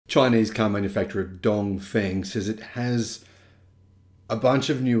Chinese car manufacturer Dongfeng says it has a bunch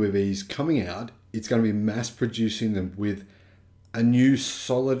of new EVs coming out. It's going to be mass producing them with a new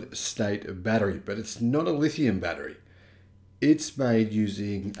solid state battery, but it's not a lithium battery. It's made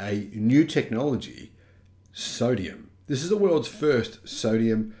using a new technology, sodium. This is the world's first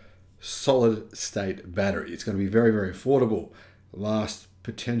sodium solid state battery. It's going to be very, very affordable, last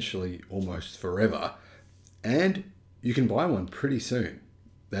potentially almost forever, and you can buy one pretty soon.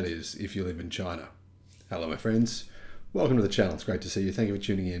 That is, if you live in China. Hello, my friends. Welcome to the channel. It's great to see you. Thank you for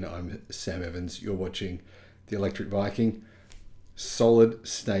tuning in. I'm Sam Evans. You're watching the Electric Viking. Solid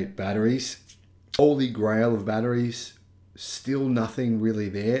state batteries. Holy grail of batteries. Still nothing really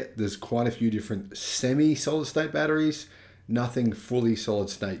there. There's quite a few different semi-solid state batteries. Nothing fully solid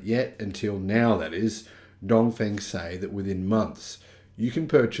state yet, until now, that is. Dongfeng say that within months, you can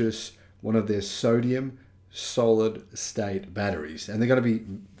purchase one of their sodium solid state batteries, and they're going to be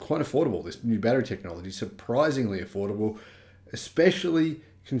quite affordable. This new battery technology, surprisingly affordable, especially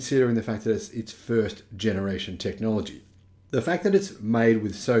considering the fact that it's its first generation technology. The fact that it's made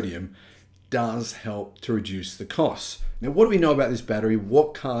with sodium does help to reduce the costs. Now, what do we know about this battery?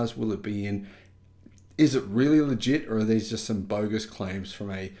 What cars will it be in? Is it really legit, or are these just some bogus claims from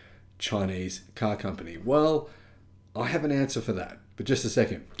a Chinese car company? Well, I have an answer for that, but just a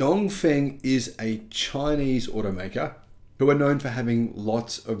second. Dongfeng is a Chinese automaker who are known for having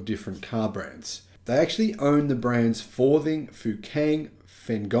lots of different car brands. They actually own the brands Fang,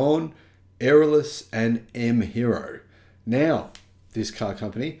 Fang, Airless, and M Hero. Now, this car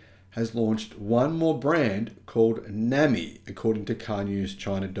company has launched one more brand called Nami, according to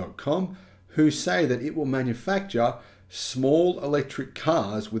carnewschina.com, who say that it will manufacture small electric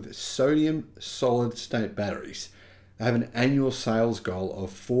cars with sodium solid state batteries. They have an annual sales goal of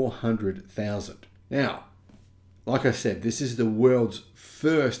 400,000. Now, like I said, this is the world's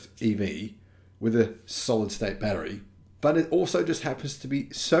first EV with a solid state battery, but it also just happens to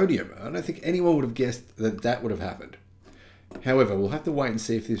be sodium. I don't think anyone would have guessed that that would have happened. However, we'll have to wait and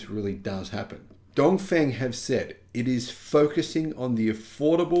see if this really does happen. Dongfeng have said it is focusing on the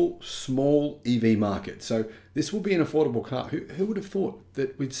affordable small EV market. So this will be an affordable car. Who would have thought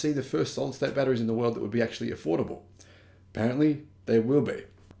that we'd see the first solid state batteries in the world that would be actually affordable? Apparently, they will be.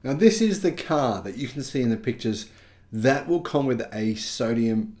 Now, this is the car that you can see in the pictures that will come with a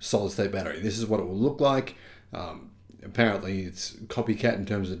sodium solid state battery. This is what it will look like. Apparently, it's copycat in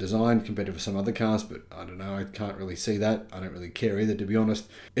terms of design compared to some other cars, but I don't know. I can't really see that. I don't really care either, to be honest.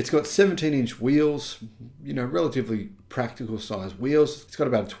 It's got 17-inch wheels, you know, relatively practical size wheels. It's got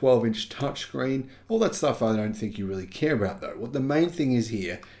about a 12-inch touchscreen. All that stuff I don't think you really care about, though. What the main thing is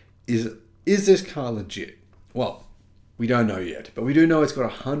here is this car legit? Well, we don't know yet, but we do know it's got a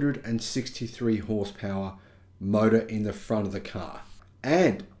 163 horsepower motor in the front of the car.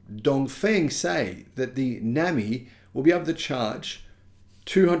 And Dongfeng say that the Nami will be able to charge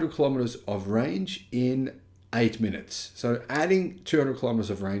 200 kilometers of range in 8 minutes. So adding 200 kilometers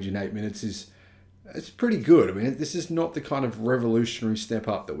of range in 8 minutes it's pretty good. I mean, this is not the kind of revolutionary step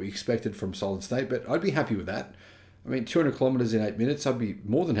up that we expected from solid state, but I'd be happy with that. I mean, 200 kilometers in 8 minutes, I'd be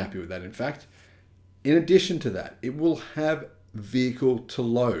more than happy with that, in fact. In addition to that, it will have vehicle to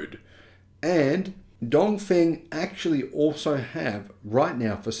load. And Dongfeng actually also have, right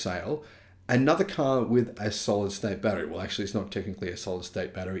now for sale, another car with a solid state battery. Well, actually, it's not technically a solid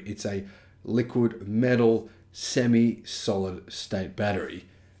state battery. It's a liquid metal semi-solid state battery.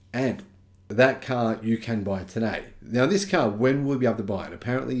 And that car you can buy today. Now, this car, when will we be able to buy it?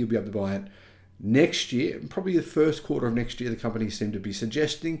 Apparently, you'll be able to buy it next year, probably the first quarter of next year. The company seem to be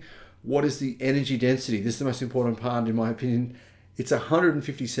suggesting. What is the energy density? This is the most important part, in my opinion. It's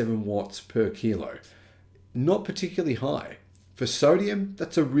 157 watts per kilo. Not particularly high. For sodium,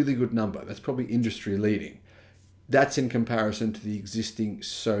 that's a really good number. That's probably industry leading. That's in comparison to the existing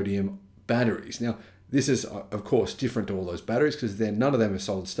sodium batteries. Now, this is, of course, different to all those batteries because none of them are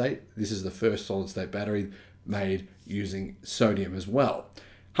solid state. This is the first solid state battery made using sodium as well.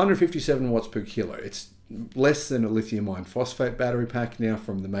 157 watts per kilo. It's less than a lithium iron phosphate battery pack now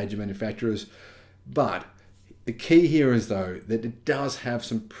from the major manufacturers. But the key here is, though, that it does have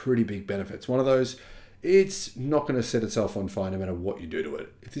some pretty big benefits. One of those, it's not going to set itself on fire no matter what you do to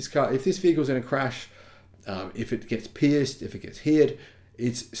it. If this vehicle's in a crash, if it gets pierced, if it gets hit,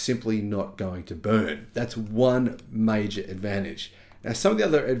 it's simply not going to burn. That's one major advantage. Now, some of the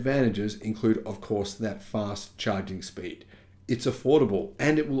other advantages include, of course, that fast charging speed. It's affordable,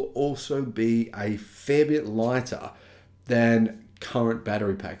 and it will also be a fair bit lighter than current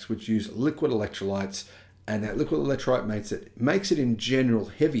battery packs, which use liquid electrolytes, and that liquid electrolyte makes it in general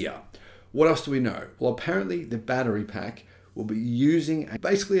heavier. What else do we know? Well, apparently the battery pack will be using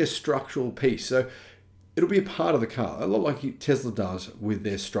basically a structural piece. So it'll be a part of the car, a lot like Tesla does with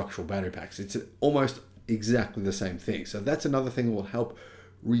their structural battery packs. It's almost exactly the same thing. So that's another thing that will help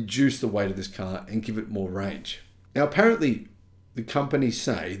reduce the weight of this car and give it more range. Now, apparently, the companies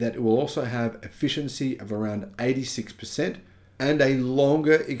say that it will also have efficiency of around 86% and a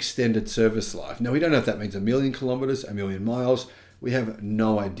longer extended service life. Now, we don't know if that means 1,000,000 kilometers, 1,000,000 miles. We have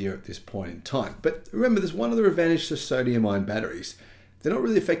no idea at this point in time. But remember, there's one other advantage to sodium-ion batteries. They're not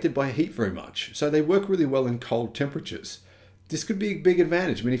really affected by heat very much, so they work really well in cold temperatures. This could be a big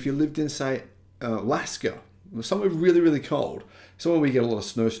advantage. I mean, if you lived in, say, Alaska, somewhere really, really cold, somewhere where you get a lot of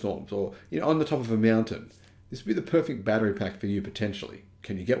snowstorms, or on the top of a mountain, this would be the perfect battery pack for you potentially.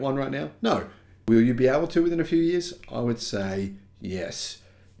 Can you get one right now? No. Will you be able to within a few years? I would say yes.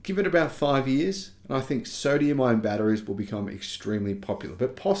 Give it about 5 years, and I think sodium-ion batteries will become extremely popular,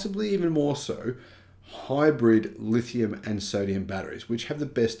 but possibly even more so hybrid lithium and sodium batteries, which have the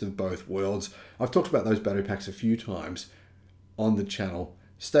best of both worlds. I've talked about those battery packs a few times on the channel.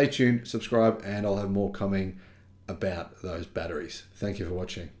 Stay tuned, subscribe, and I'll have more coming about those batteries. Thank you for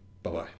watching. Bye-bye.